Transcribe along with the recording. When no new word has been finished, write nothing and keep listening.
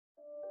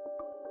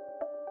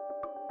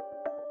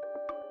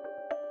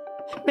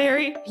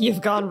Mary,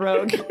 you've gone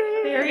rogue.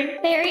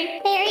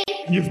 Mary.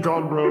 You've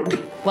gone rogue.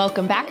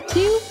 Welcome back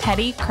to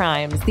Petty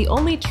Crimes, the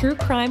only true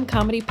crime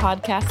comedy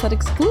podcast that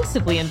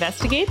exclusively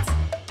investigates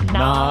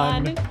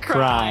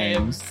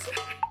non-crimes.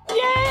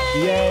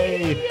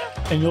 Yay!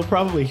 And you'll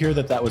probably hear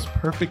that was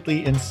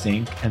perfectly in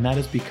sync, and that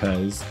is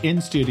because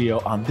in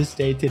studio on this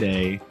day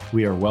today,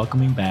 we are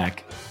welcoming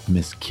back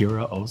Miss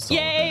Kira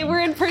O'Sullivan. Yay, we're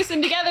in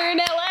person together in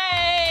LA!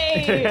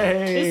 Hey.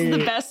 This is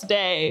the best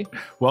day.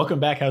 Welcome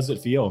back. How's it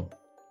feel?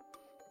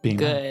 Being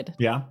Good. Home?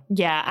 Yeah?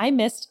 Yeah, I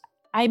missed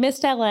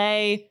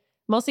LA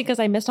mostly because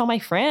I missed all my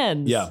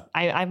friends. Yeah.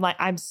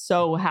 I'm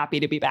so happy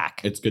to be back.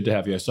 It's good to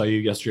have you. I saw you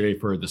yesterday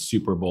for the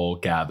Super Bowl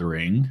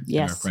gathering.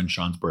 Yes. And our friend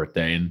Sean's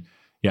birthday. And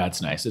yeah,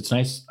 it's nice. It's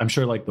nice. I'm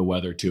sure like the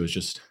weather too is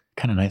just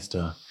kind of nice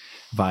to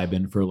vibe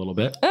in for a little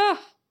bit.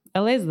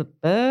 LA's the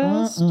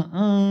best.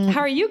 How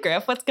are you,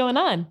 Griff? What's going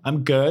on?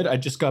 I'm good. I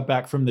just got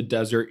back from the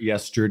desert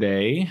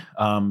yesterday.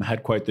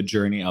 Had quite the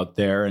journey out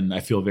there, and I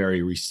feel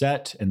very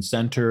reset and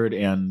centered.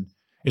 And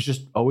it's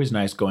just always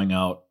nice going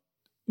out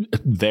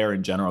there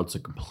in general. It's a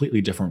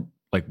completely different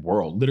like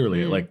world,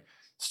 literally like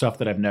stuff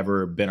that I've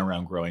never been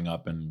around growing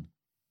up, and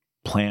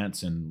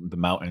plants and the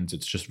mountains.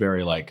 It's just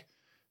very like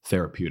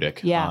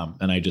therapeutic. Yeah.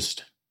 And I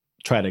just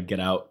try to get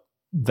out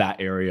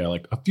that area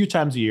like a few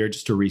times a year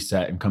just to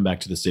reset and come back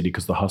to the city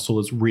because the hustle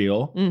is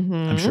real. Mm-hmm.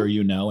 I'm sure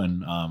you know.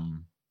 And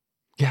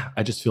yeah,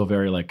 I just feel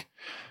very like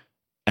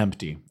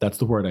empty. That's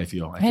the word I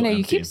feel. I know empty.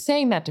 You keep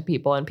saying that to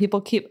people, and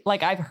people keep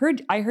like, I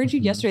heard you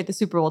yesterday at the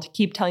Super Bowl to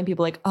keep telling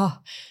people like, oh,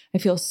 I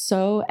feel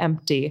so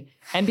empty.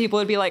 And people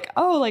would be like,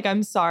 oh, like,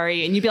 I'm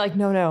sorry. And you'd be like,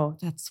 no,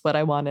 that's what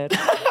I wanted.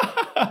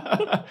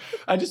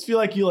 I just feel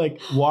like you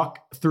like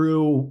walk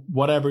through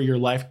whatever your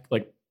life,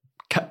 like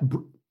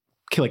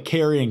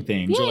carrying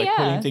things or like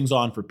putting things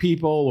on for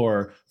people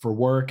or for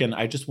work. And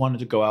I just wanted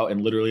to go out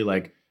and literally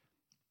like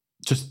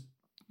just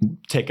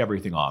take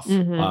everything off,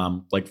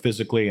 like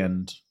physically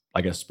and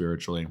I guess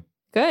spiritually.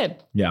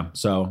 Good. Yeah.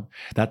 So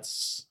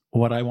that's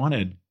what I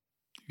wanted.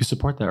 You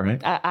support that,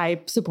 right?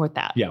 I support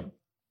that. Yeah.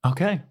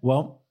 Okay.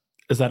 Well,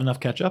 is that enough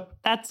ketchup?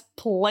 That's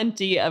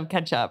plenty of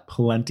ketchup.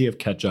 Plenty of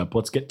ketchup.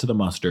 Let's get to the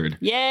mustard.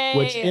 Yay.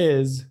 Which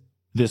is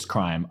this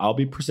crime I'll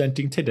be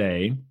presenting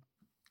today.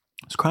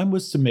 This crime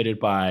was submitted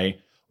by,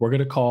 we're going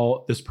to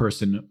call this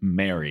person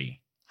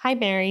Mary. Hi,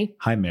 Mary.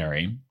 Hi,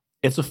 Mary.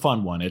 It's a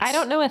fun one. I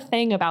don't know a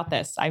thing about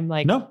this.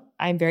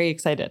 I'm very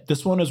excited.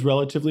 This one is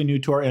relatively new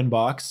to our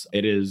inbox.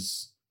 It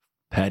is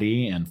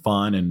petty and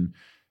fun and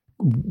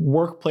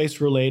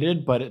workplace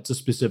related, but it's a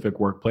specific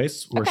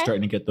workplace. We're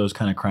starting to get those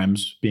kind of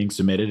crimes being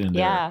submitted, and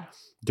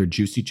they're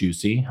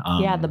juicy.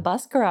 The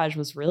bus garage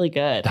was really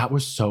good. That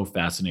was so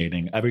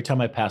fascinating. Every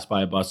time I pass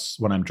by a bus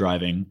when I'm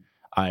driving,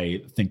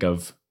 I think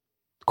of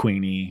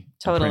Queenie,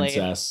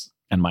 Princess,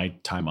 and my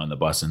time on the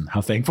bus and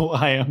how thankful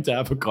I am to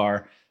have a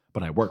car.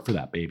 But I work for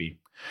that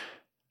baby.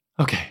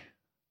 Okay.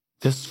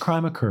 This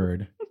crime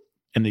occurred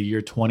in the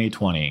year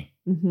 2020.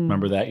 Mm-hmm.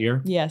 Remember that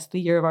year? Yes, the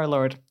year of our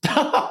Lord.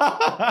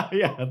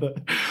 Yeah,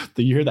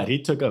 the year that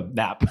he took a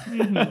nap.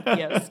 Mm-hmm.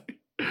 Yes.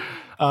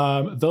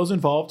 Those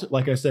involved,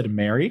 like I said,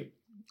 Mary.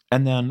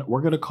 And then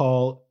we're going to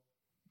call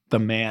the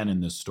man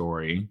in this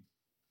story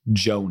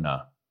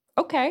Jonah.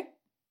 Okay.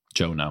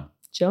 Jonah.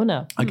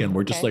 Again,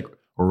 we're just like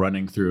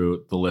running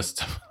through the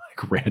list of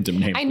like random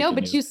names. I know,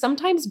 but you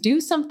sometimes do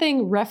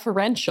something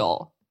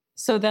referential.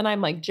 So then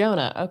I'm like,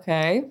 Jonah,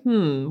 okay.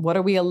 What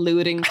are we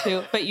alluding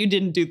to? But you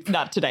didn't do,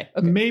 not today.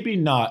 Okay. Maybe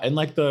not. And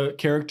like the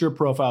character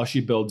profile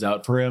she builds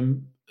out for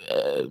him,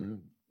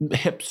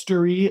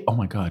 hipstery. Oh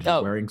my God,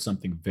 he's wearing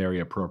something very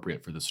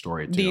appropriate for the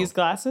story too. These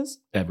glasses?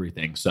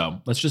 Everything.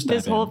 So let's just dive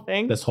This whole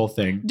thing? This whole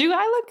thing. Do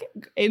I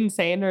look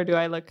insane or do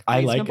I look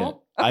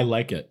reasonable? I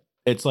like it.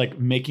 It's like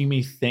making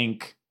me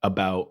think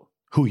about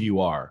who you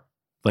are.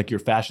 Like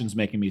your fashion's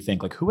making me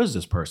think like, who is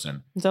this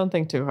person? Don't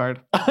think too hard.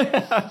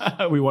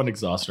 We won't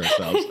exhaust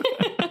ourselves.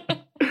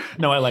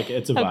 No, I like it.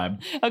 It's a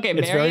vibe. Okay,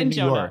 it's Mary very and New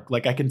Jonah. York.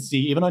 Like I can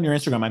see, even on your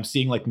Instagram, I'm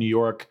seeing like New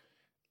York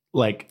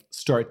like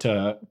start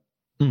to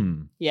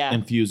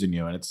infuse in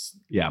you. And it's,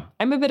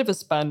 I'm a bit of a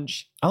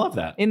sponge. I love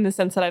that. In the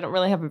sense that I don't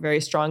really have a very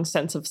strong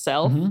sense of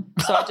self.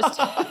 Mm-hmm. So I just...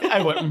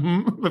 I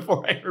went,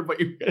 before I heard what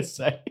you were going to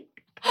say.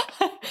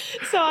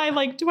 So I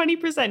like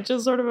 20%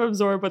 just sort of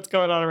absorb what's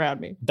going on around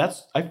me.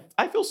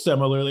 I feel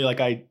similarly. Like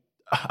I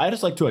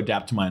just like to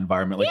adapt to my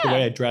environment. Like the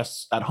way I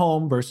dress at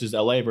home versus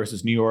LA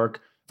versus New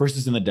York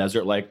versus in the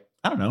desert. Like,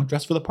 I don't know,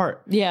 dress for the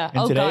part. Yeah.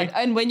 And today, God.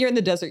 And when you're in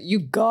the desert, you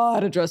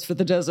gotta dress for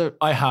the desert.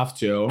 I have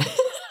to.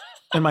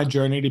 And my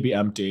journey to be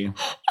empty.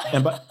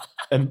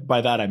 And by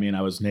that, I mean,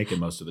 I was naked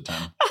most of the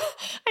time.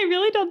 I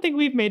really don't think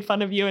we've made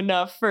fun of you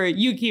enough for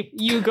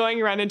you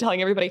going around and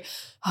telling everybody,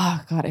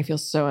 oh God, I feel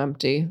so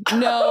empty.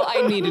 No,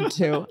 I needed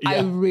to. Yeah.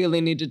 I really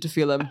needed to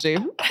feel empty.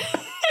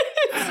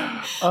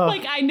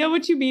 Like, I know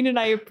what you mean and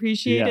I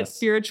appreciate it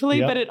spiritually,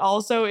 but it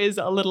also is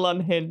a little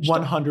unhinged.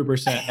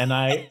 100%.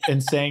 And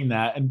in saying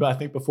that, but I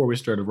think before we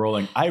started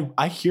rolling,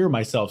 I hear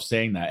myself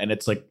saying that, and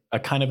it's like a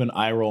kind of an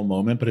eye roll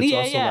moment, but it's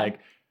also like,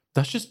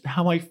 that's just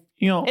how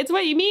it's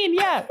what you mean.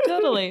 Yeah,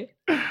 totally.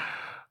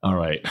 All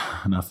right.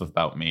 Enough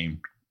about me.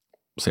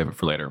 Save it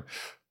for later.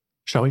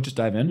 Shall we just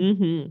dive in?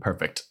 Mm-hmm.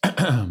 Perfect.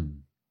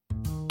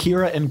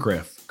 Kira and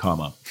Griff,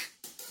 comma.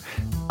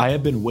 I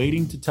have been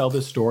waiting to tell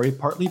this story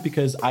partly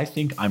because I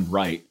think I'm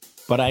right,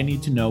 but I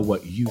need to know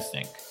what you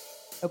think.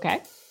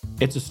 Okay.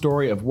 It's a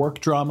story of work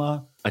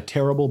drama, a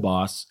terrible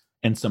boss,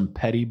 and some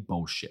petty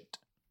bullshit.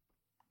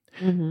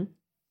 Mm-hmm.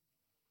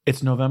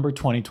 It's November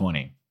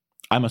 2020.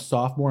 I'm a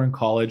sophomore in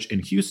college in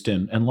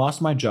Houston and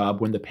lost my job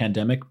when the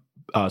pandemic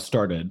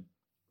started.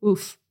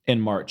 Oof.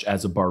 In March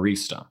as a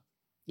barista.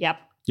 Yep.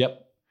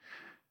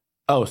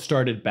 Oh,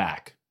 started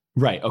back.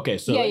 Right. Okay.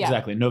 So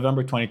exactly.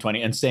 November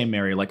 2020. And same,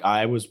 Mary, like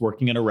I was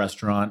working in a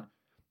restaurant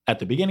at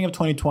the beginning of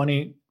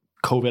 2020.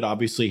 COVID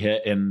obviously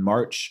hit in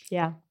March.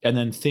 Yeah. And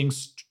then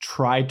things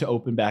tried to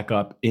open back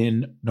up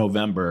in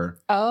November.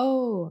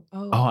 Oh.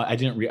 I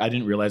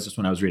didn't realize this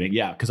when I was reading.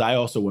 Yeah. Because I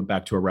also went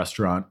back to a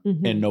restaurant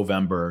in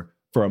November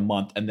for a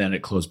month and then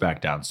it closed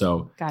back down.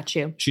 So got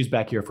you. She's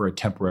back here for a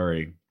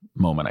temporary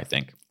moment, I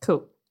think.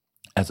 Cool.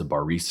 As a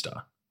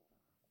barista.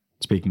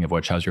 Speaking of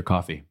which, how's your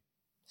coffee?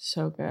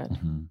 So good.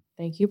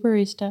 Thank you,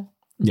 barista.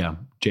 Yeah,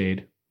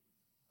 Jade.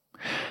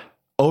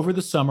 Over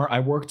the summer, I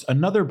worked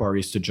another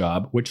barista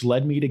job, which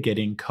led me to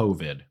getting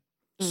COVID.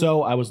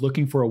 So I was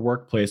looking for a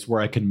workplace where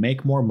I can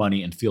make more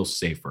money and feel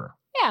safer.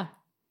 Yeah.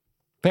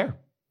 Fair.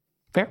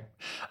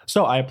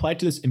 So I applied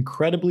to this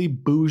incredibly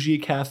bougie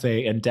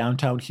cafe in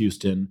downtown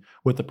Houston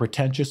with a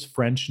pretentious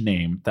French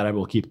name that I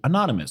will keep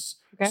anonymous.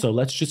 Okay. So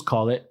let's just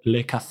call it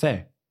Le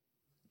Café.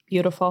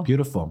 Beautiful.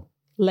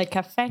 Le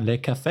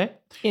Café.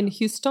 In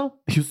Houston.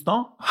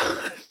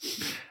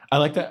 I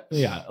like that.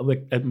 Yeah.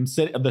 Like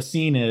the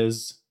scene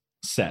is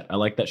set. I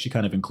like that she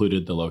kind of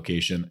included the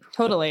location.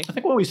 Totally. I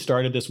think when we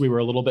started this, we were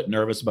a little bit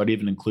nervous about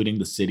even including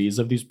the cities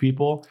of these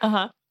people.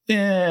 Uh-huh.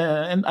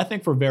 Yeah. And I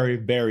think for very,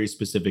 very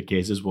specific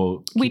cases,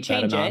 we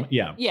change it.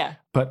 Yeah. Yeah.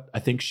 But I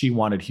think she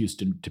wanted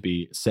Houston to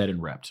be said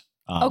and repped.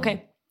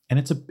 Okay. And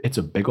it's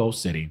a big old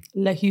city.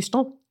 Le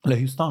Houston.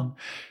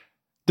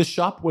 The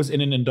shop was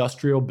in an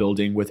industrial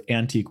building with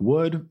antique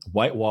wood,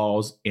 white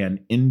walls,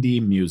 and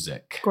indie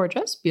music.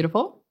 Gorgeous.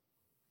 Beautiful.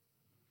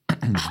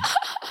 I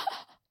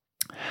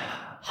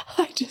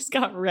just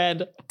got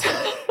red.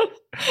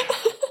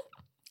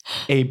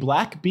 A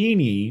black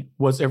beanie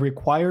was a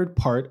required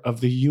part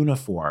of the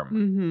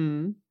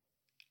uniform.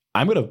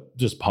 I'm going to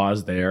just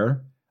pause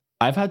there.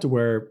 I've had to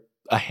wear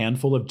a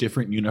handful of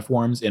different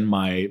uniforms in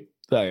my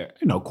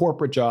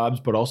corporate jobs,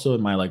 but also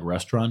in my like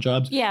restaurant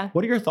jobs. Yeah.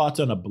 What are your thoughts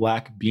on a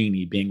black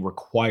beanie being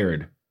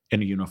required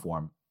in a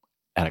uniform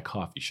at a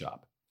coffee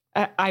shop?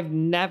 I've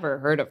never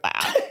heard of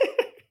that.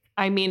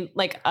 I mean,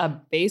 like a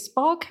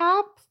baseball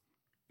cap?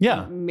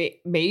 Yeah.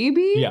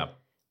 Maybe? Yeah.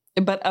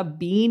 But a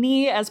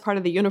beanie as part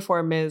of the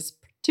uniform is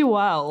too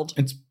wild.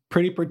 It's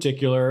pretty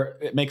particular.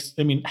 It makes,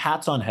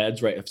 hats on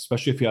heads, right?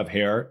 Especially if you have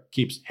hair,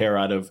 keeps hair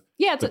out of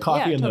the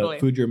coffee and totally. The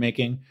food you're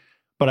making.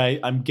 But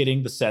I'm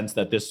getting the sense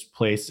that this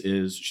place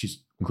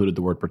she's included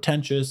the word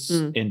pretentious,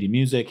 indie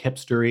music,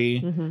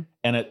 hipstery,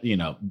 and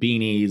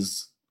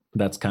beanies.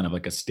 That's kind of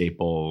like a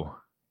staple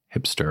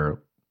hipster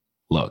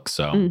look.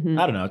 So I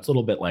don't know. It's a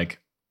little bit like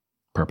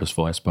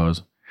purposeful, I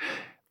suppose.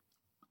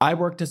 I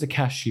worked as a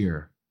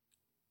cashier.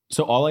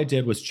 So all I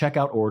did was check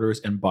out orders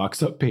and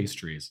box up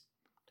pastries.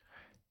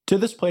 To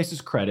this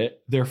place's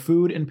credit, their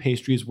food and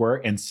pastries were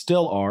and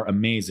still are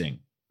amazing.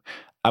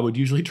 I would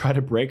usually try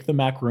to break the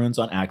macaroons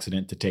on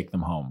accident to take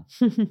them home.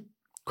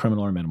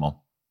 Criminal or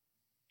minimal?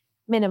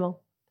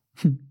 Minimal.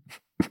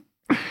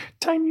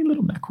 Tiny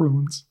little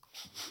macaroons.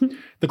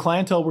 The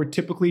clientele were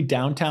typically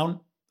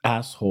downtown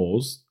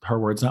assholes. Her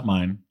words, not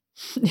mine.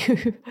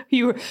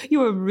 You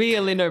were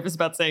really nervous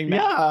about saying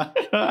that.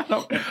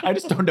 Yeah. I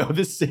just don't know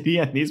this city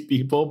and these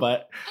people,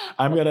 but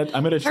I'm gonna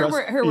trust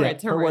her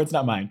words. Her words,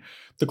 not mine.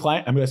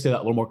 I'm gonna say that a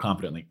little more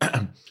confidently.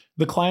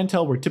 The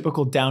clientele were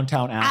typical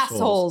downtown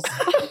assholes.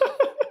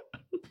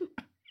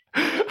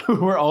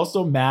 Who were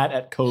also mad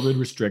at COVID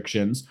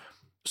restrictions.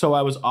 So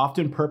I was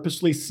often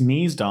purposely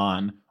sneezed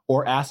on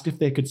or asked if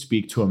they could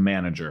speak to a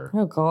manager.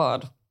 Oh,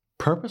 God.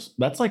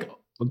 That's like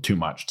too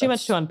much. Too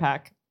much to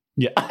unpack.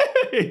 Yeah.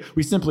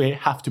 We simply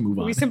have to move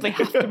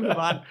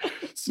on.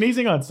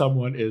 Sneezing on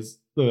someone is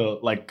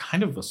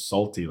kind of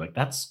assaulty. Like,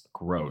 that's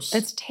gross.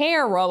 It's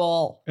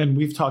terrible. And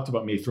we've talked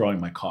about me throwing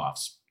my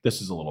coughs.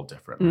 This is a little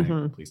different,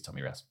 right? Please tell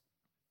me, Rez.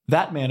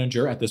 That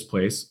manager at this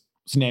place,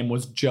 his name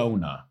was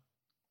Jonah.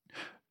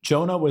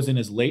 Jonah was in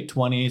his late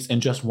 20s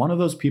and just one of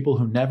those people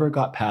who never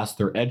got past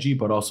their edgy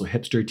but also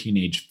hipster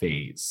teenage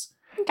phase.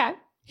 Okay.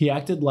 He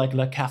acted like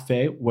Le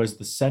Café was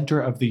the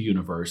center of the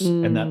universe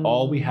and that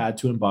all we had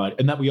to embody,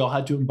 and that we all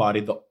had to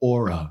embody the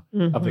aura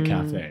of the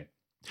cafe.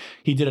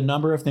 He did a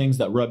number of things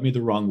that rubbed me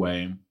the wrong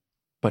way,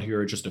 but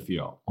here are just a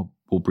few.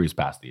 We'll breeze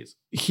past these.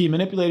 He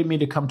manipulated me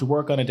to come to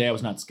work on a day I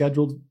was not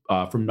scheduled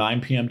from 9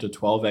 p.m. to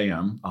 12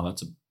 a.m. Oh,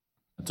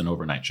 that's an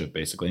overnight shift,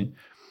 basically.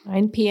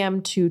 9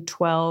 p.m. to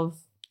 12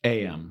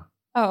 a.m.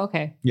 Oh,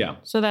 okay. Yeah.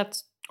 So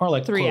that's or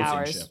like 3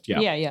 hours. Shift. Yeah.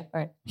 Yeah. All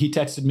right. He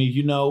texted me,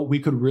 we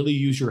could really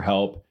use your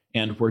help.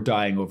 and we're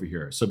dying over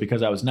here. So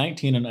because I was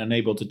 19 and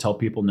unable to tell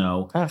people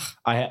no, Ugh.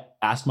 I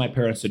asked my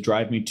parents to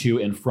drive me to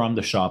and from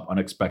the shop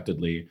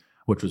unexpectedly,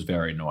 which was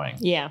very annoying.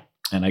 Yeah.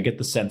 And I get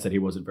the sense that he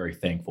wasn't very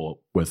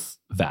thankful with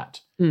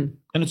that. Mm.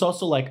 And it's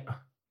also like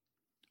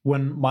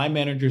when my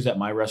managers at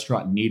my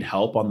restaurant need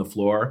help on the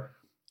floor,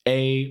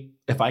 A,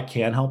 if I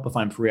can help, if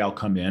I'm free, I'll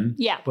come in.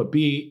 Yeah. But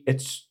B,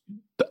 it's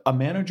a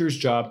manager's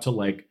job to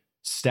like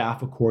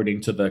staff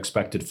according to the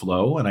expected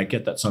flow. And I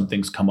get that some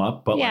things come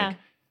up, but like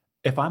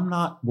if I'm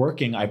not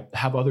working, I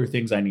have other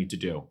things I need to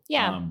do.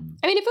 Yeah. I mean,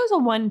 if it was a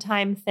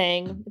one-time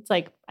thing, it's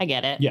like, I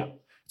get it. Yeah.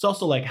 It's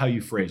also like how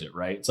you phrase it,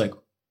 right? It's like,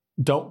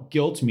 don't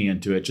guilt me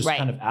into it. Just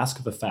kind of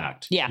ask the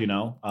fact, you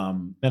know?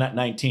 And at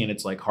 19,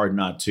 it's like hard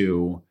not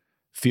to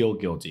feel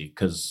guilty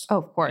because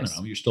of course,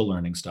 you're still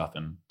learning stuff.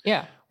 And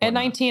whatnot. At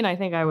 19, I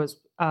think I was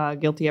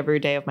guilty every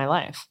day of my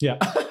life. Yeah.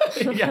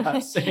 Yeah,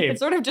 same.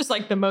 It's sort of just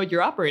like the mode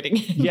you're operating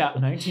in. Yeah.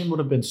 19 would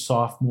have been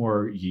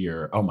sophomore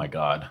year. Oh my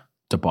God.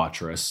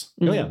 Debaucherous.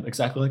 Mm-hmm. Oh yeah,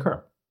 exactly like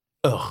her.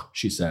 Ugh,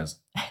 she says.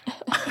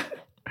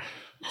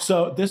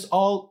 So this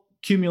all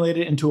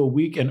accumulated into a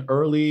week in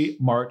early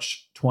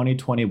March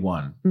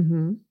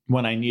 2021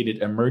 when I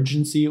needed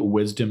emergency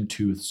wisdom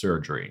tooth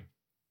surgery.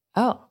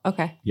 Oh,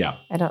 okay. Yeah.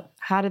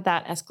 How did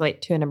that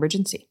escalate to an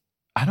emergency?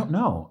 I don't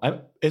know.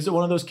 Is it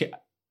one of those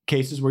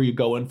cases where you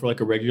go in for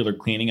like a regular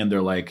cleaning and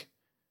they're like,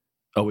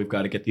 oh, we've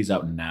got to get these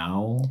out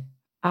now?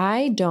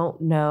 I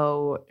don't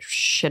know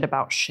shit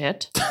about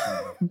shit,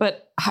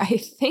 but I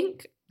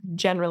think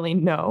generally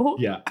no.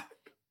 Yeah.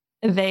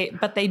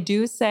 But they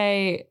do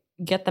say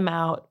get them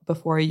out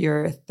before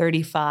you're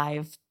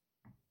 35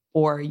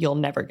 or you'll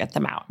never get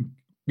them out.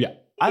 Yeah.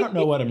 I don't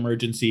know what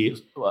emergency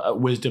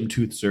wisdom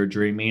tooth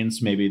surgery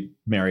means. Maybe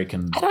Mary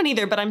can. I don't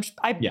either, but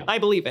I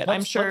believe it.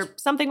 I'm sure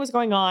something was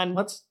going on.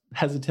 Let's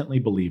hesitantly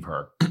believe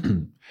her.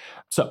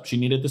 So she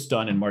needed this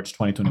done in March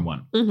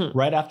 2021.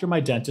 Right after my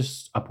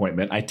dentist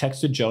appointment, I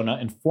texted Jonah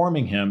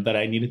informing him that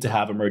I needed to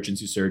have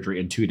emergency surgery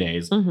in 2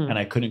 days and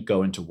I couldn't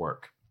go into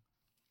work.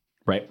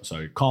 Right. So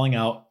you're calling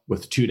out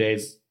with 2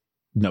 days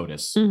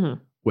notice,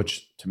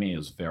 which to me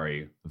is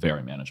very,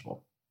 very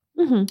manageable.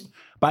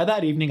 By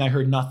that evening, I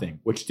heard nothing,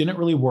 which didn't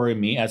really worry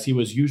me as he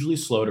was usually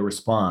slow to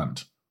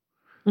respond.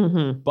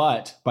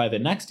 But by the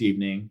next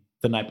evening,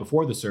 the night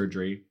before the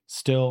surgery,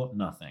 still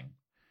nothing.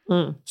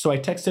 So I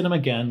texted him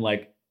again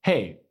like,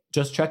 hey,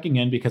 just checking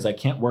in because I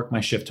can't work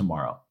my shift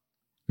tomorrow.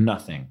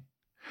 Nothing.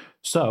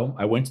 So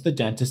I went to the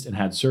dentist and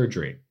had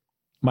surgery.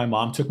 My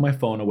mom took my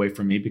phone away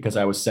from me because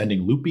I was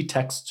sending loopy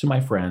texts to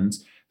my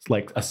friends,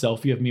 like a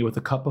selfie of me with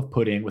a cup of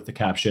pudding with the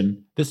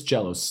caption, "This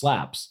Jell-O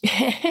slaps."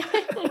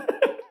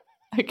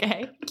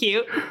 Okay,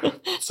 cute.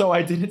 So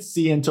I didn't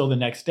see until the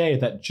next day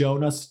that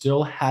Jonah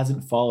still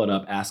hasn't followed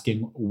up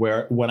asking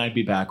when I'd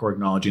be back or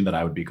acknowledging that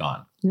I would be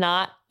gone.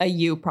 Not a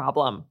you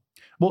problem.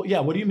 Well, yeah.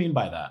 What do you mean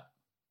by that?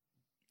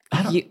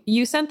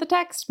 You sent the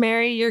text,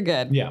 Mary. You're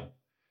good. Yeah.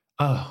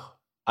 Oh,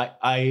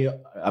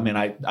 I mean,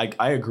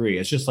 I agree.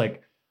 It's just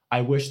like,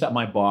 I wish that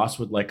my boss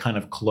would like kind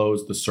of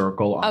close the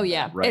circle. On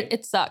that, right?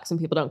 It sucks when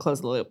people don't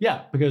close the loop.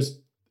 Yeah. Because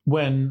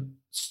when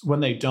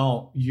they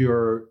don't,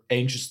 you're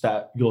anxious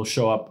that you'll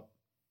show up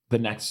the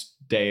next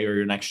day or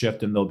your next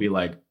shift and they'll be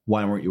like,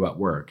 why weren't you at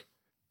work?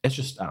 It's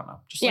just, I don't know.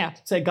 Just like,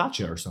 say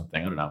gotcha or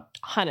something. I don't know.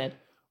 Hunted.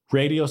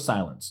 Radio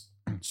silence.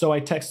 So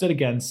I texted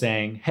again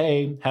saying,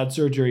 hey, had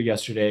surgery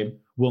yesterday.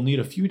 We'll need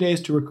a few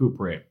days to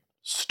recuperate.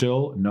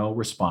 Still no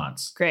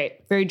response.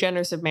 Great. Very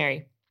generous of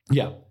Mary.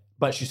 Yeah.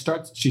 But she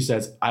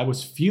says, I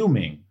was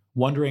fuming,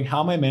 wondering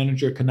how my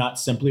manager could not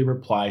simply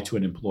reply to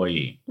an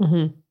employee.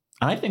 And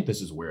I think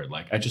this is weird.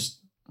 Like, I just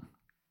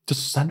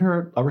send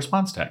her a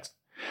response text.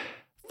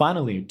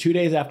 Finally, 2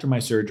 days after my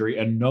surgery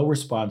and no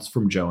response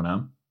from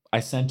Jonah, I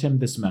sent him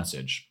this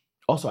message.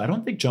 Also, I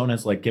don't think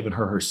Jonah's like given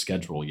her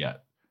schedule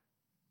yet.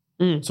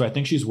 So I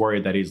think she's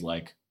worried that he's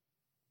like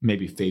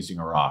maybe phasing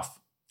her off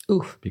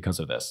because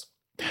of this.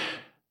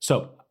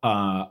 So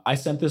I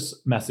sent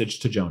this message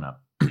to Jonah.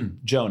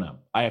 Jonah,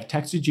 I have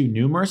texted you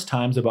numerous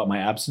times about my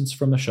absence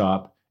from the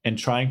shop and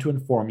trying to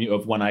inform you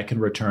of when I can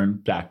return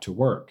back to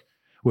work,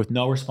 with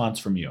no response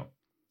from you.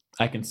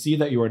 I can see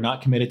that you are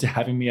not committed to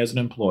having me as an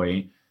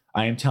employee.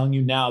 I am telling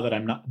you now that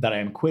I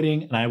am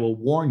quitting, and I will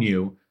warn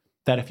you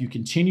that if you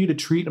continue to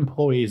treat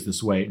employees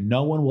this way,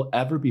 no one will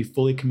ever be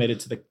fully committed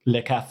to the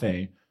Le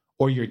Café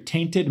or your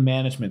tainted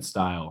management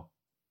style.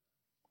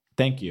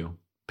 Thank you.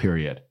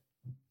 Period.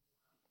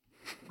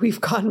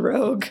 We've gone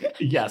rogue.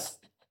 Yes.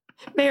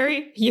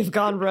 Mary, you've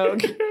gone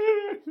rogue.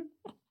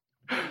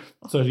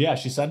 So yeah,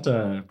 she sent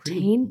a pretty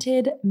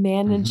tainted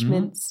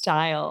management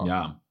style.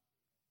 Yeah.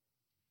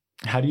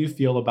 How do you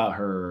feel about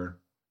her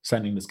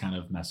sending this kind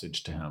of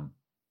message to him?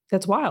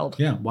 That's wild.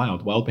 Yeah,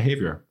 wild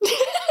behavior.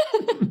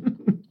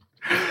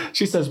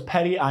 She says,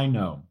 petty, I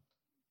know.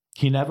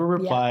 He never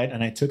replied,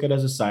 and I took it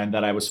as a sign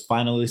that I was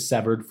finally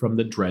severed from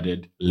the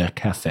dreaded Le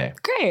Café.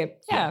 Great.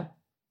 Yeah.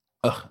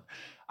 Ugh.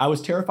 I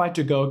was terrified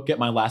to go get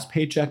my last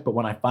paycheck, but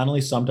when I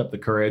finally summed up the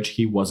courage,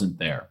 he wasn't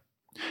there.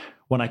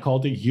 When I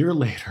called a year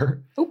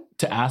later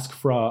to ask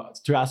for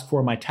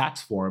my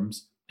tax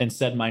forms and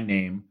said my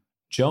name,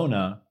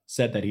 Jonah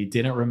said that he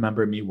didn't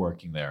remember me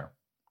working there.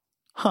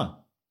 Huh.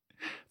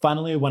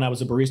 Finally, when I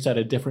was a barista at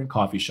a different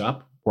coffee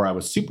shop where I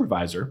was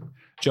supervisor,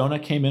 Jonah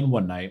came in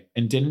one night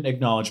and didn't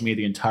acknowledge me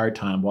the entire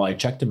time while I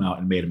checked him out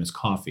and made him his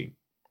coffee.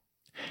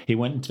 He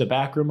went into the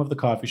back room of the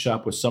coffee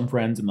shop with some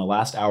friends in the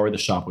last hour the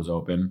shop was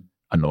open.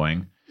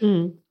 Annoying.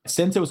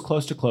 Since it was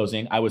close to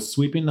closing, I was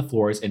sweeping the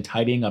floors and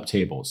tidying up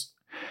tables.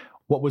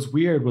 What was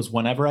weird was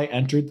whenever I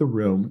entered the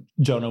room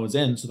Jonah was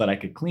in so that I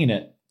could clean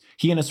it,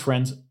 he and his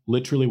friends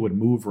literally would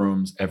move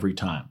rooms every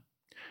time.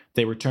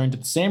 They returned to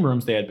the same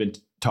rooms they had been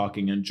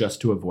talking in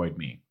just to avoid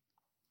me.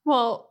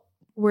 Well,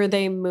 were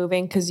they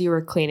moving because you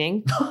were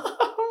cleaning?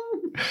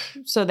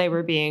 So they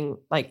were being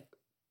like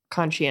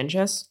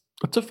conscientious?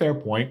 That's a fair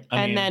point.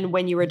 I mean, then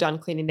when you were done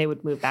cleaning, they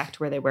would move back to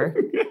where they were.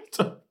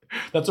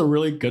 That's a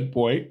really good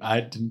point.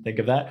 I didn't think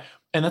of that.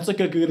 And that's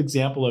like a good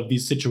example of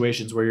these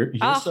situations where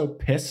you're so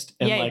pissed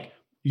and like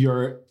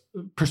your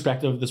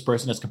perspective of this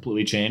person has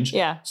completely changed.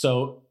 Yeah.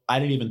 So I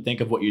didn't even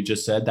think of what you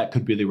just said. That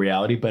could be the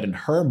reality. But in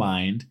her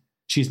mind,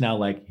 she's now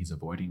like, he's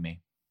avoiding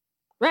me.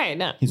 Right.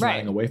 No. He's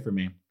running away from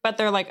me. But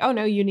they're like, oh,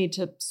 no, you need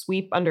to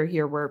sweep under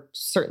here. We're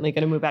certainly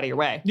going to move out of your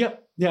way.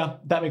 Yep. Yeah.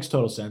 That makes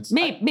total sense.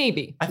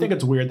 Maybe. I think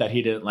it's weird that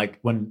he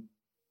didn't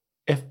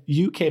if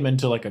you came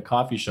into like a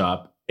coffee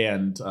shop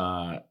and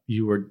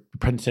you were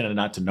pretending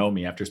not to know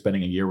me after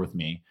spending a year with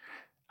me,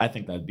 I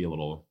think that'd be a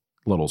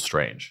little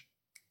strange.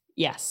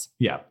 Yes.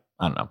 Yeah.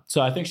 I don't know.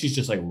 So I think she's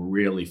just like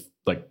really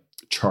like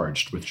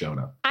charged with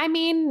Jonah. I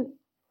mean,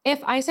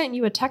 if I sent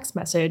you a text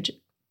message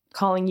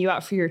calling you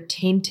out for your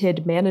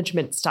tainted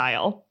management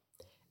style,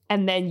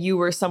 and then you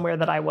were somewhere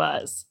that I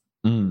was,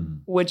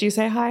 would you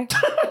say hi?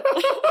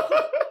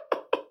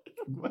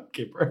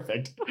 Okay,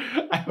 perfect.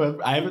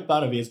 I haven't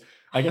thought of these.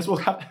 I guess we'll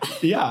have,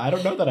 yeah, I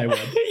don't know that I would.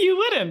 You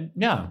wouldn't.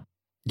 Yeah.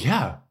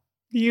 Yeah.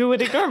 You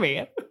would ignore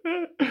me.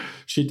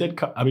 She did.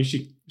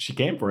 She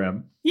came for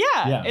him.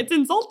 Yeah. It's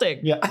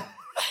insulting. Yeah.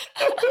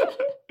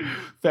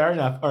 Fair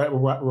enough. All right.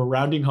 We're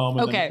rounding home.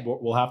 And okay. Then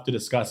we'll have to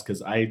discuss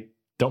because I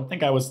don't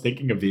think I was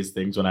thinking of these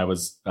things when I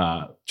was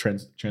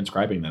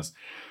transcribing this.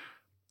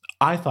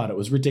 I thought it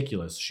was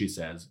ridiculous, she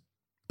says,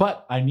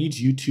 but I need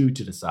you two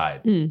to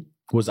decide.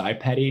 Was I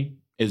petty?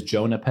 Is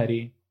Jonah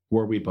petty?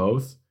 Were we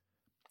both?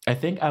 I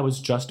think I was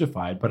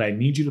justified, but I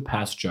need you to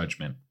pass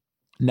judgment.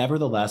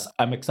 Nevertheless,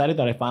 I'm excited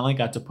that I finally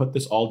got to put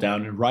this all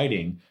down in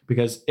writing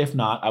because if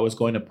not, I was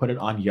going to put it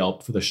on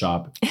Yelp for the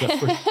shop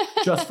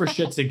just for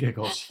shits and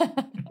giggles.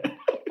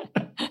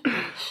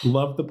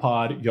 Love the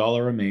pod. Y'all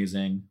are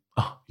amazing.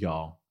 Oh,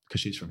 y'all,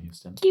 because she's from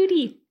Houston.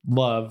 Cutie.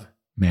 Love,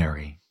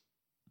 Mary.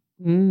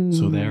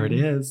 So there it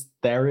is.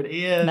 There it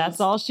is. That's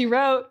all she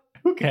wrote.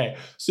 Okay.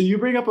 So you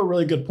bring up a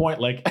really good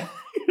point. Like,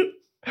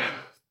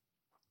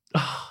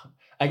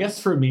 I guess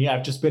for me,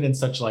 I've just been in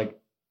such like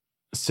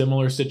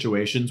similar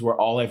situations where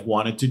all I've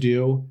wanted to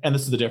do, and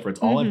this is the difference,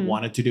 all I've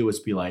wanted to do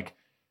is be like,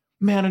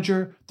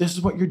 manager, this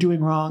is what you're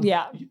doing wrong.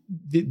 Yeah.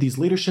 These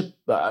leadership,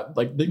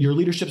 your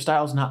leadership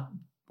style is not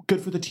good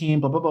for the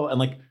team, blah, blah, blah. And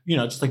like,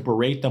 just like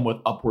berate them with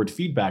upward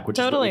feedback, which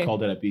is what we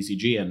called it at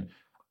BCG.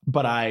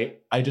 But I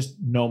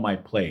just know my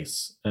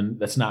place, and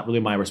that's not really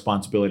my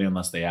responsibility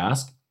unless they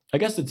ask. I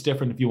guess it's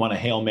different if you want to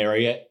Hail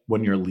Mary it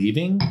when you're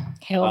leaving.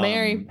 Hail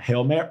Mary.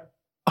 Hail Mary.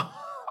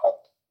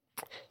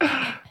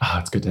 Oh,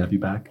 it's good to have you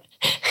back.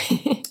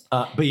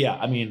 But yeah,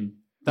 I mean,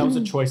 that was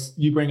a choice.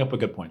 You bring up a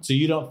good point. So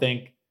you don't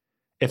think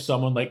if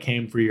someone like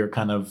came for your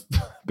kind of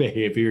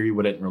behavior, you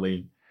wouldn't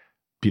really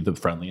be the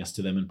friendliest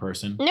to them in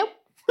person? Nope.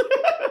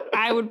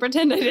 I would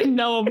pretend I didn't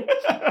know them.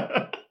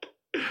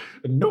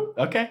 Nope.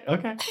 Okay.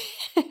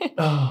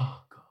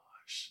 Oh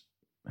gosh,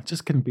 it's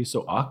just gonna be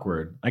so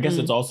awkward. I guess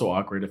it's also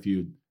awkward if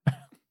you,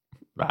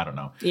 I don't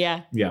know.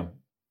 Yeah.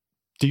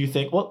 Do you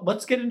think? Well,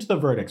 let's get into the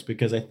verdicts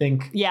because I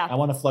think I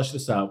want to flesh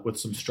this out with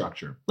some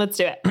structure. Let's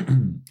do it.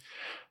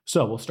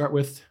 So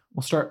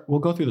we'll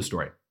go through the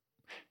story.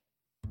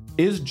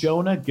 Is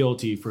Jonah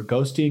guilty for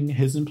ghosting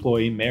his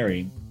employee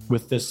Mary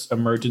with this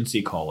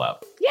emergency call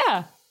out?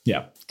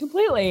 Yeah.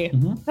 Completely.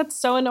 That's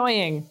so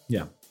annoying.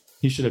 Yeah.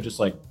 He should have just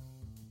like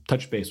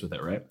touched base with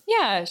it, right?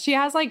 Yeah. She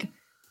has like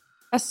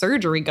a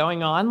surgery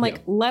going on.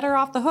 Like, let her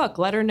off the hook.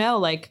 Let her know,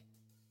 like,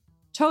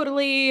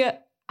 totally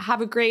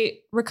have a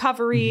great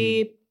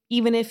recovery.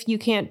 Even if you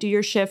can't do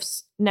your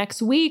shifts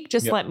next week,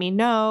 just let me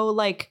know.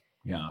 Like,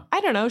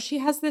 I don't know. She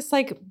has this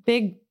like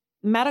big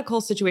medical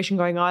situation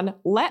going on.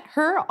 Let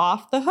her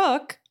off the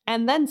hook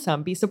and then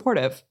some. Be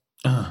supportive.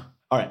 All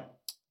right.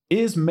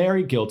 Is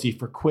Mary guilty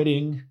for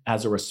quitting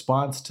as a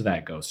response to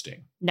that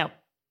ghosting? No.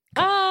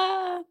 Okay.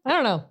 I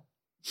don't know.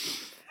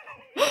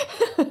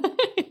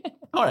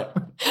 All right.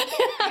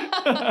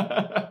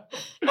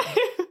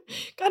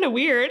 Kind of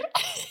weird.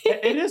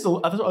 It is.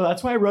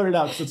 That's why I wrote it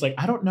out. Because it's like,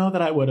 I don't know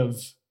that I would have.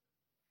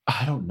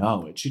 I don't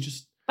know. She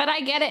just. But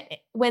I get it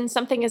when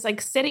something is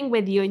like sitting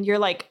with you and you're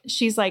like,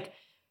 she's like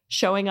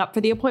showing up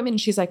for the appointment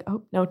and she's like,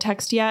 oh, no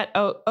text yet.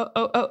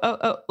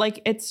 Oh.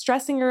 Like it's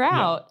stressing her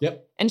out.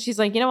 Yep. And she's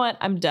like, you know what?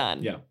 I'm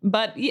done. Yeah.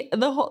 But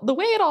the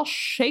way it all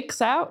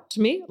shakes out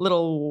to me, a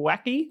little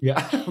wacky.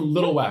 Yeah. A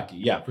little wacky.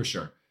 Yeah, for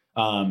sure.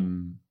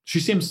 She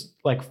seems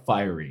like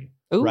fiery,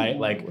 Ooh. right?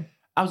 Like,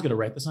 I was going to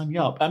write this on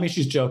Yelp. I mean,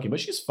 she's joking, but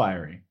she's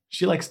fiery.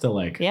 She likes to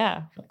likes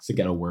to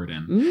get a word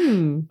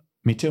in.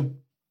 Me too.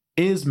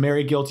 Is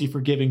Mary guilty for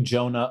giving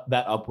Jonah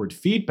that upward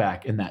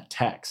feedback in that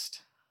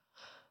text?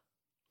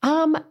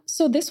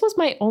 So this was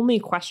my only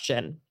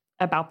question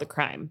about the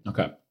crime.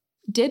 Okay.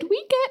 Did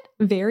we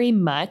get very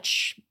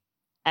much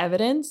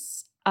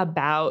evidence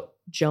about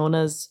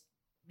Jonah's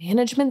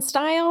management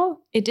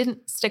style? It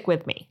didn't stick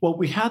with me. Well,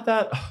 we had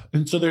that.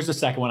 And so there's a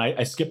second one.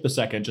 I skipped the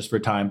second just for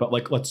time, but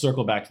let's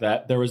circle back to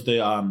that. There was the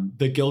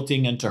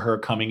guilting into her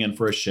coming in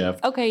for a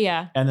shift. Okay.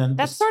 Yeah. And then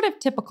that's sort of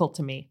typical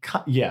to me.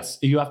 Yes.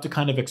 You have to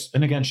kind of,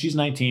 and again, she's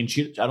 19.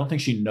 I don't think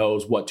she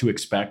knows what to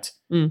expect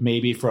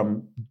maybe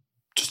from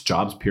just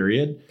jobs,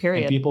 period.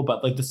 And people.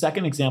 But like the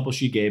second example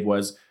she gave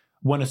was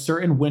when a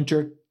certain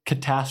winter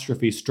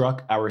catastrophe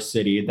struck our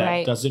city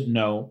that doesn't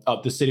know,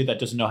 the city that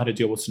doesn't know how to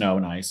deal with snow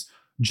and ice.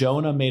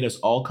 Jonah made us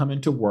all come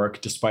into work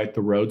despite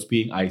the roads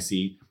being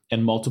icy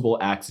and multiple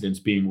accidents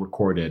being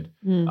recorded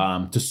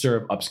to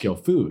serve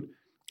upscale food.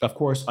 Of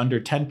course, under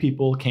 10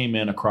 people came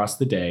in across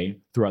the day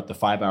throughout the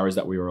 5 hours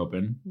that we were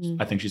open.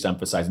 I think she's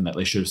emphasizing that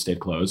they should have stayed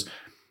closed.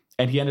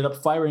 And he ended up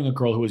firing a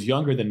girl who was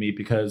younger than me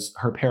because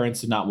her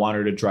parents did not want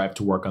her to drive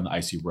to work on the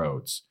icy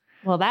roads.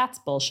 Well, that's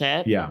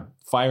bullshit. Yeah.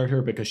 Fired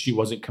her because she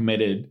wasn't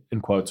committed,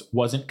 in quotes,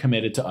 wasn't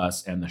committed to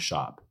us and the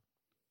shop.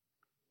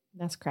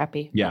 That's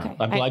crappy. Yeah. Okay.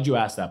 I'm glad you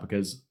asked that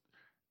because,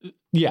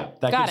 that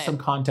gives some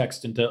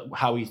context into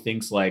how he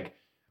thinks, like,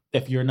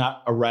 if you're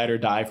not a ride or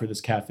die for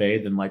this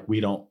cafe, then like,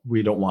 we don't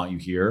want you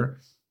here,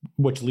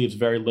 which leaves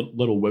very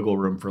little wiggle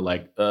room for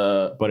like,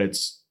 but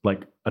it's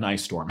like an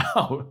ice storm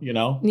out, you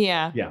know?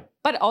 Yeah. Yeah.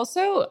 But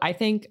also I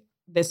think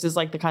this is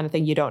like the kind of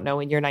thing you don't know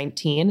when you're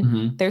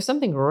 19. There's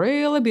something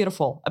really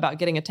beautiful about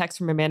getting a text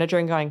from a manager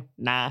and going,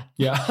 nah.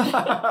 Yeah.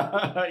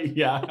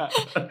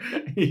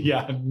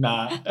 Yeah.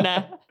 Nah.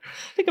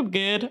 I think I'm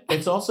good.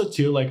 It's also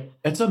too, like,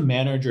 it's a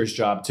manager's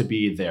job to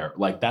be there.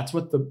 Like, that's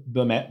what they're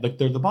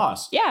the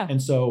boss. Yeah.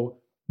 And so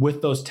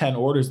with those 10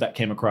 orders that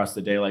came across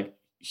the day, like,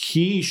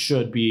 he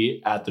should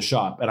be at the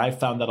shop. And I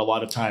found that a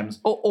lot of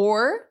times.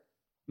 Or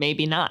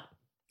maybe not.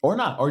 Or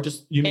not. Or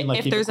just, you mean like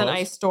if there's an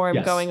ice storm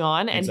going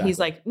on and he's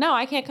like, no,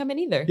 I can't come in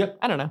either. Yep.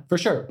 I don't know. For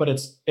sure. But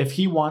it's, if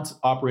he wants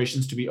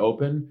operations to be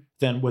open,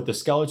 then with the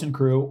skeleton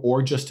crew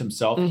or just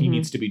himself, he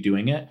needs to be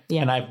doing it.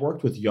 Yeah. And I've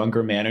worked with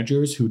younger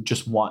managers who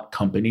just want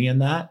company in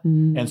that.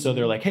 And so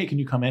they're like, hey, can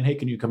you come in? Hey,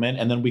 can you come in?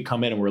 And then we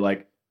come in and we're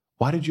like,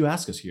 why did you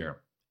ask us here?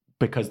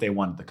 Because they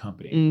wanted the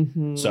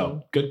company.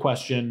 So good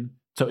question.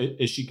 So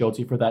is she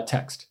guilty for that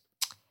text?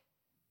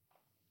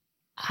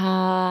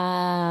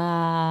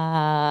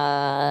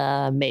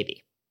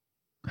 Maybe.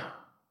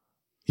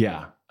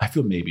 Yeah, I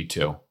feel maybe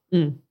too.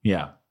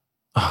 Yeah.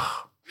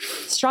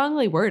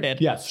 Strongly worded.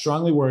 Yeah,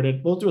 strongly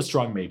worded. We'll do a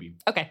strong maybe.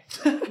 Okay.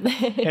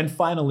 And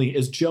finally,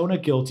 is Jonah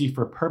guilty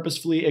for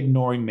purposefully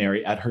ignoring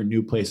Mary at her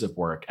new place of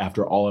work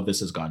after all of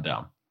this has gone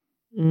down?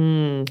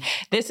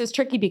 This is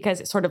tricky because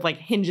it sort of like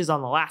hinges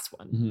on the last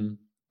one.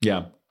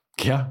 Yeah.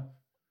 Yeah.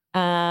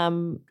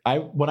 When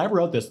I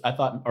wrote this,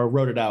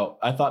 wrote it out,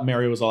 I thought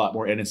Mary was a lot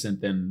more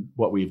innocent than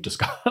what we've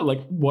discussed,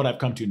 like what I've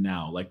come to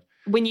now. Like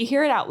when you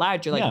hear it out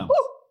loud, you're like, woo!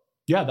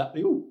 Yeah,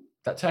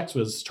 that text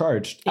was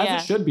charged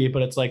as it should be,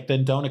 but it's like,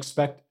 then don't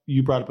expect,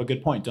 you brought up a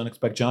good point. Don't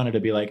expect Jonah to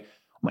be like,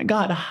 oh my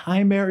God,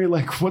 hi Mary,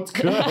 like what's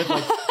good?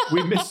 Like,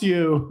 we miss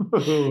you.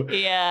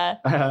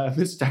 Yeah.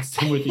 Miss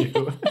texting with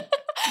you.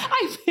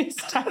 I miss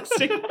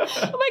texting.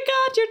 Oh my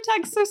God, your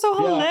texts are so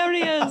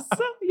hilarious.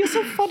 You're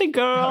so funny,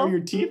 girl. How are your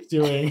teeth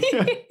doing?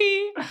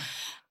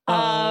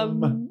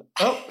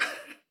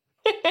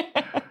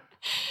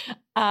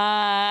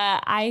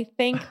 I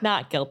think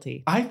not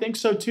guilty. I think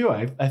so too.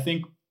 I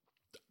think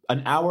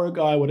an hour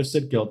ago I would have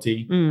said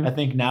guilty. I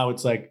think now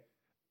it's like,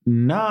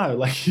 nah,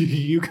 like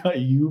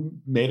you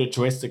made a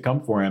choice to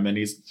come for him and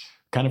he's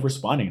kind of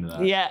responding to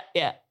that.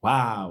 Yeah.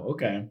 Wow.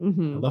 Okay. I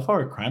love how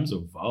our crimes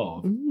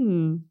evolve.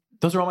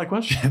 Those are all my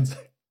questions.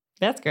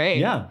 That's great.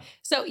 Yeah.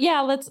 So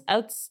yeah, let's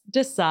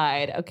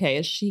decide. Okay,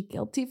 is she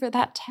guilty for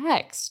that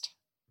text?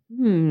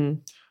 The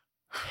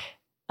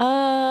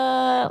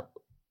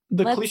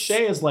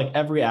cliche is like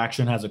every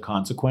action has a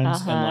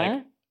consequence.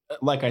 And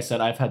like I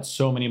said, I've had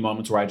so many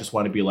moments where I just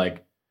want to be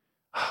like,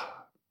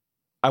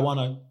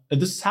 and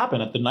this has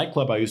happened at the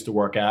nightclub I used to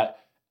work at.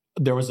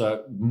 There was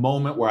a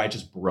moment where I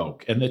just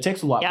broke, and it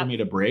takes a lot for me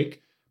to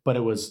break, but it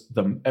was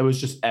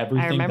just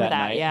everything that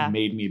night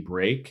made me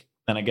break.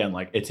 And again,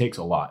 like it takes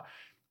a lot.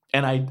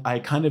 And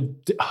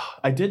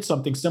I did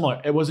something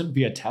similar. It wasn't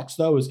via text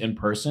though, it was in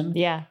person.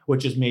 Yeah.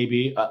 Which is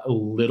maybe a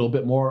little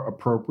bit more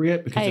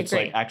appropriate because it's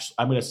like, actually,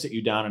 I'm going to sit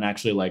you down and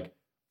actually like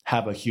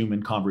have a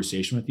human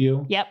conversation with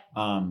you. Yep.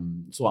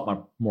 It's a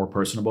lot more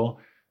personable,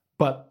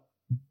 but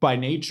by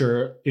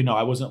nature,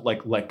 I wasn't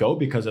like let go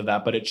because of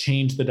that, but it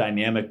changed the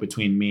dynamic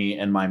between me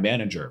and my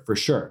manager for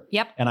sure.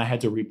 Yep. And I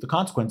had to reap the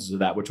consequences of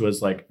that, which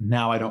was like,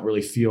 now I don't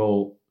really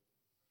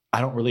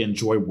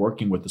enjoy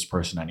working with this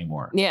person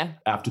anymore. Yeah.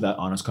 After that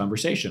honest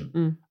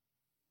conversation.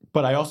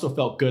 But I also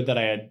felt good that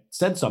I had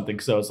said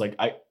something. So I was like,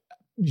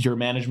 your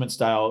management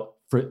style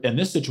in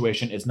this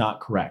situation is not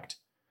correct.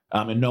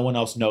 And no one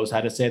else knows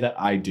how to say that.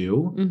 I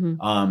do.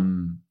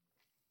 Mm-hmm.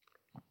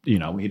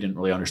 He didn't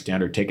really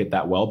understand or take it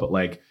that well, but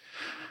like,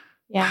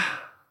 yeah.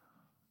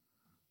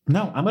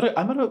 No, I'm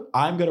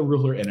gonna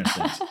rule her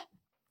innocent.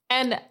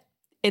 And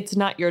it's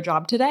not your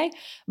job today,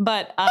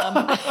 but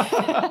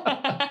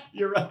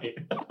you're right.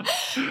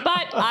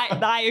 But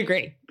I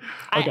agree.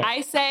 Okay.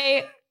 I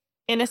say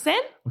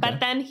innocent, but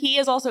then he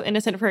is also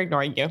innocent for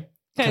ignoring you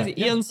because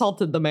you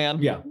insulted the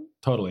man. Yeah,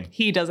 totally.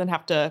 He doesn't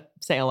have to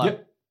say hello.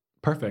 Yep.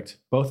 Perfect.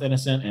 Both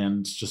innocent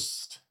and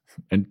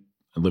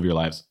live your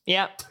lives.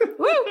 Yep.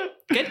 Woo!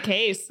 Good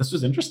case. This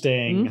was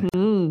interesting.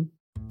 Mm-hmm.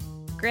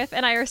 Griff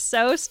and I are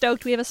so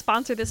stoked we have a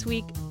sponsor this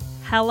week,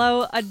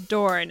 Hello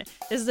Adorn.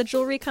 This is a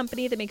jewelry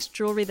company that makes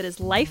jewelry that is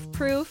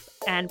life-proof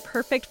and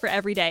perfect for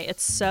every day.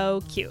 It's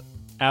so cute.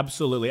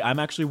 Absolutely. I'm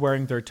actually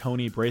wearing their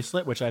Tony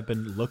bracelet, which I've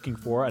been looking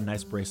for, a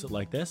nice bracelet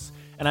like this.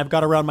 And I've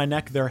got around my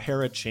neck their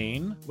Hera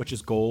chain, which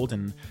is gold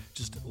and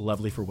just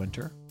lovely for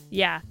winter.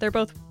 Yeah, they're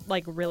both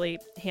like really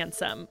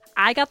handsome.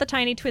 I got the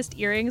tiny twist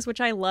earrings, which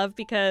I love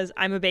because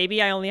I'm a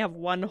baby. I only have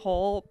one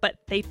hole, but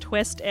they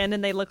twist in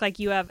and they look like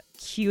you have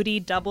cutie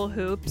double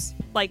hoops.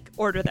 Like,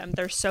 order them.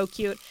 They're so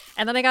cute.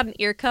 And then I got an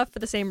ear cuff for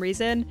the same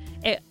reason.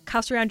 It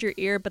cuffs around your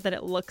ear, but then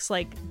it looks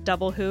like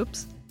double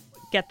hoops.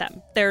 Get them.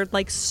 They're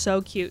like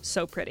so cute,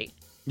 so pretty.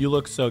 You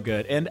look so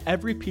good. And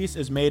every piece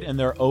is made in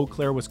their Eau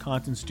Claire,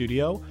 Wisconsin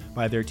studio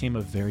by their team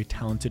of very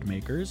talented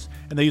makers.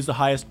 And they use the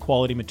highest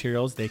quality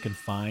materials they can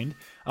find.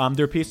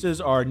 Their pieces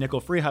are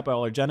nickel-free,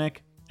 hypoallergenic.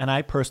 And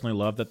I personally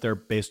love that they're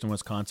based in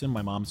Wisconsin.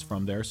 My mom's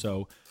from there,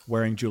 so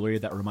wearing jewelry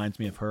that reminds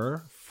me of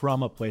her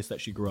from a place that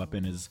she grew up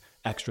in is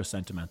extra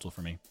sentimental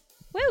for me.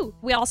 Woo!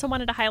 We also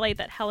wanted to highlight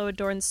that Hello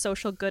Adorn's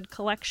Social Good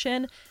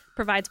collection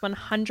provides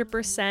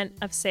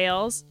 100% of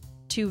sales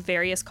to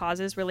various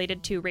causes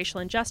related to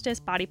racial injustice,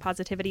 body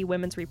positivity,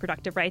 women's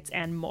reproductive rights,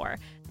 and more.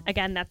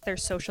 Again, that's their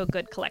Social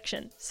Good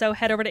collection. So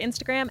head over to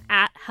Instagram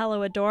at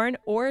Hello Adorn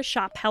or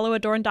shop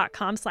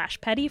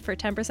helloadorn.com/petty for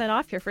 10%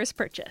 off your first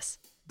purchase.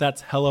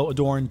 That's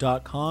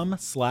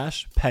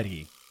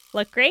helloadorn.com/petty.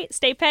 Look great,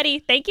 stay petty.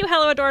 Thank you,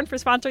 Hello Adorn, for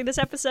sponsoring this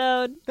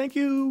episode. Thank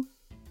you.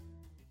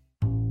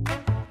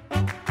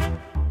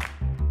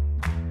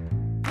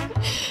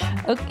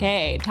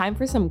 Okay, time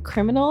for some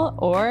criminal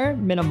or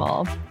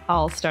minimal.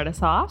 I'll start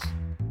us off.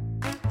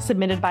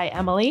 Submitted by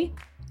Emily.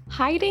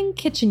 Hiding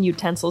kitchen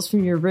utensils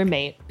from your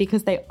roommate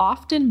because they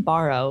often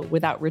borrow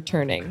without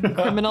returning.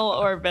 Criminal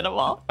or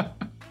minimal?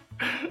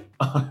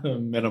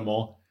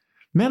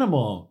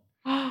 Minimal.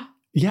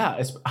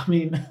 Yeah,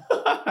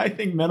 I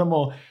think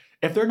minimal.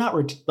 If they're not,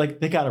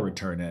 they got to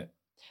return it.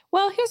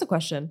 Well, here's a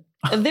question.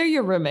 If they're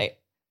your roommate,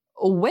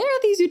 where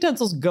are these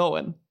utensils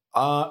going?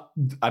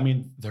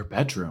 Their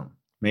bedroom.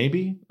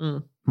 Maybe.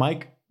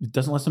 Mike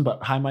doesn't listen,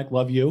 but hi, Mike,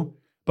 love you.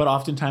 But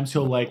oftentimes he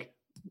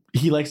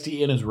likes to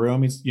eat in his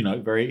room. He's,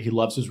 he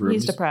loves his room.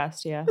 He's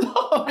depressed, yeah.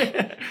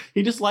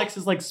 He just likes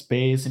his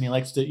space and he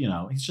likes to,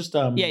 he's just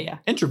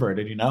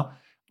introverted,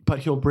 But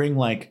he'll bring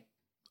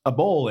a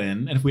bowl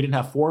in, and if we didn't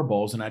have 4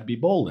 bowls, then I'd be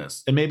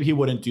bowlless. And maybe he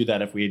wouldn't do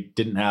that if we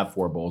didn't have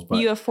 4 bowls. But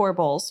you have 4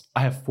 bowls.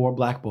 I have 4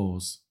 black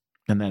bowls,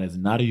 and that is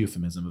not a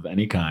euphemism of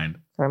any kind.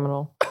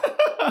 Criminal.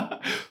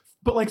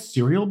 But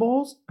cereal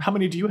bowls? How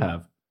many do you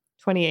have?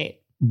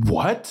 28.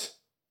 What?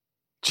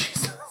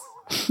 Jesus.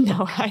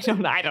 No, I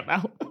don't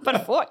know.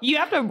 But 4, you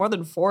have to have more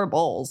than 4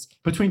 bowls.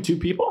 Between 2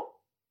 people?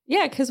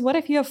 Yeah, because what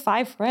if you have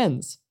 5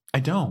 friends? I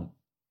don't.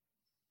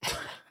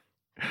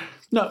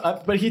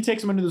 No, but he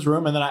takes them into this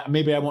room, and then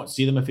maybe I won't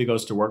see them if he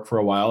goes to work for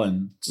a while.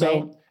 And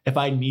so if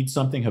I need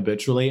something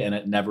habitually and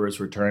it never is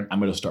returned, I'm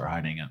going to start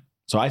hiding it.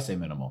 So I say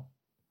minimal.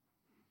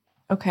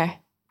 Okay.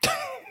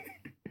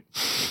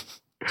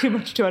 Too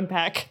much to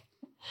unpack.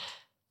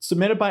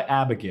 Submitted by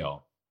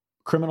Abigail.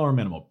 Criminal or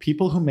minimal?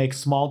 People who make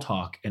small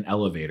talk in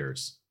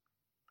elevators.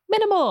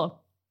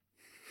 Minimal.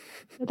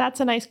 That's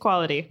a nice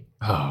quality.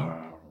 Okay.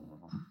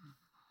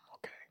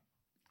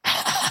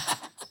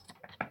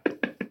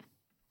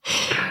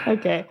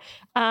 Okay.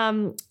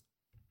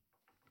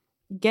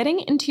 Getting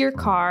into your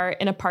car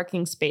in a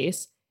parking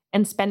space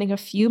and spending a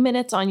few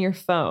minutes on your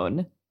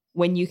phone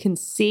when you can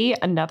see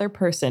another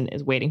person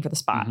is waiting for the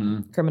spot.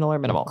 Mm-hmm. Criminal or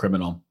minimal?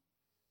 Criminal.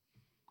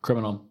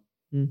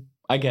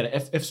 I get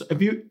it.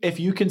 If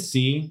you can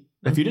see,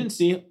 if you didn't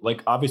see,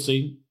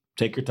 obviously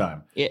take your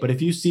time. Yeah. But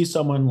if you see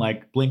someone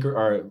blinker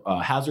or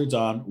hazards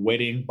on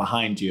waiting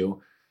behind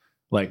you,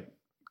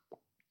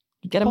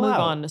 get a move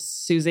on,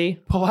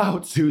 Susie. Pull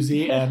out,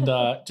 Susie, and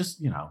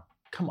just,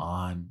 come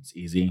on. It's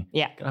easy.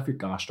 Yeah. Get off your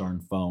gosh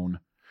darn phone.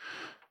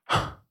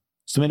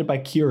 Submitted by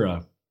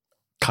Kira.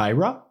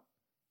 Kyra?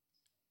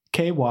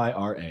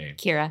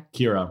 Kyra.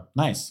 Kira.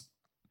 Nice.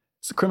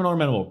 It's a criminal or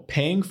minimal.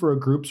 Paying for a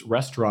group's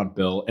restaurant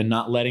bill and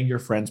not letting your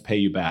friends pay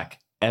you back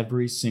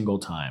every single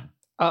time.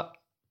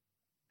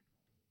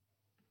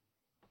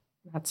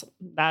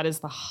 That is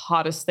the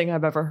hottest thing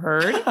I've ever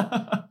heard.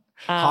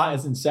 Hot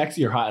as in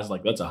sexy, or hot as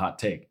that's a hot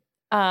take?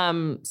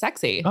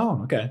 Sexy.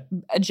 Oh, okay.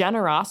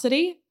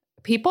 Generosity.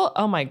 People,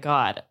 oh my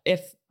God.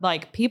 If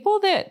people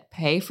that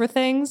pay for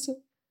things,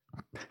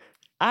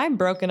 I'm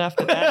broke enough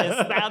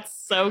that's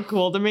so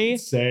cool to me.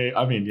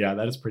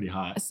 That is pretty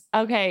hot.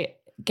 Okay.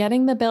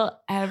 Getting the bill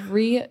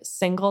every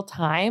single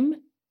time.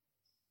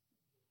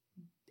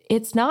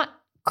 It's not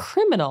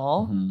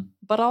criminal,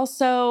 but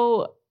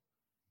also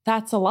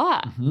that's a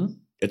lot.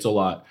 It's a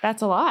lot.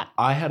 That's a lot.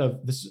 I had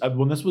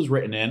when this was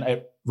written in,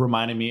 it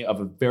reminded me of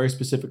a very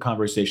specific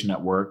conversation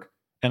at work.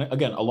 And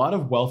again, a lot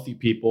of wealthy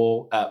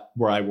people at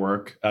where I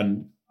work,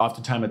 and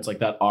oftentimes it's like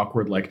that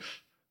awkward, like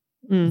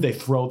they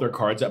throw their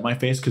cards at my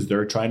face because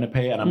they're trying to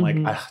pay. And I'm like,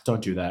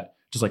 don't do that.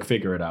 Just like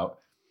figure it out.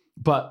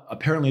 But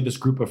apparently this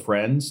group of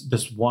friends,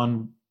 this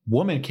one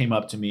woman came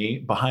up to me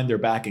behind their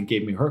back and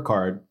gave me her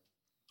card.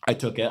 I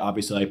took it.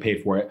 Obviously, I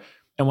paid for it.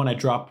 And when I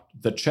dropped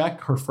the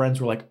check, her friends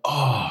were like,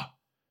 oh,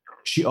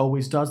 she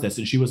always does this.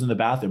 And she was in the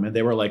bathroom and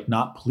they were like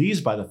not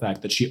pleased by the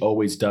fact that she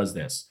always does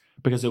this,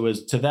 because it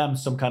was to them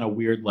some kind of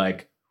weird,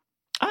 like,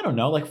 I don't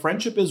know, like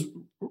friendship is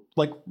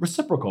like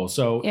reciprocal.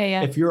 So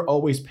if you're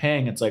always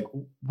paying, it's like,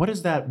 what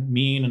does that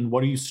mean? And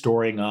what are you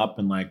storing up?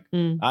 And like,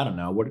 I don't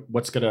know, what are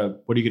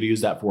you going to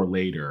use that for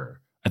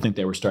later? I think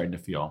they were starting to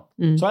feel.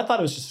 So I thought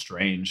it was just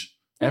strange.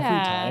 Every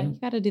time. You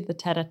got to do the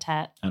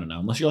tete-a-tete. I don't know,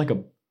 unless you're like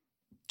a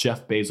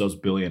Jeff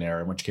Bezos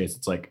billionaire, in which case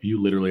it's like, you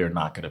literally are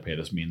not going to pay.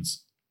 This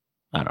means,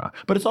 I don't know.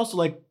 But it's also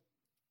like,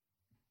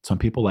 some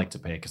people like to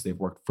pay because they've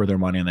worked for their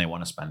money and they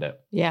want to spend it.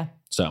 Yeah.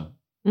 So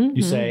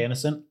you say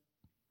innocent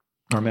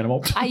or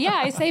minimal?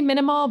 I say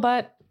minimal,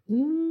 but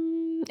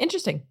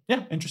interesting.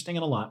 Yeah, interesting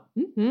and a lot.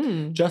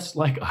 Just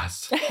like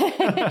us.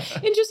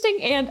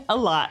 Interesting and a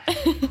lot.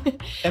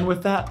 And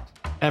with that,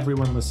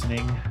 everyone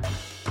listening,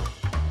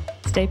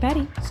 stay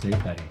petty. Stay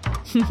petty.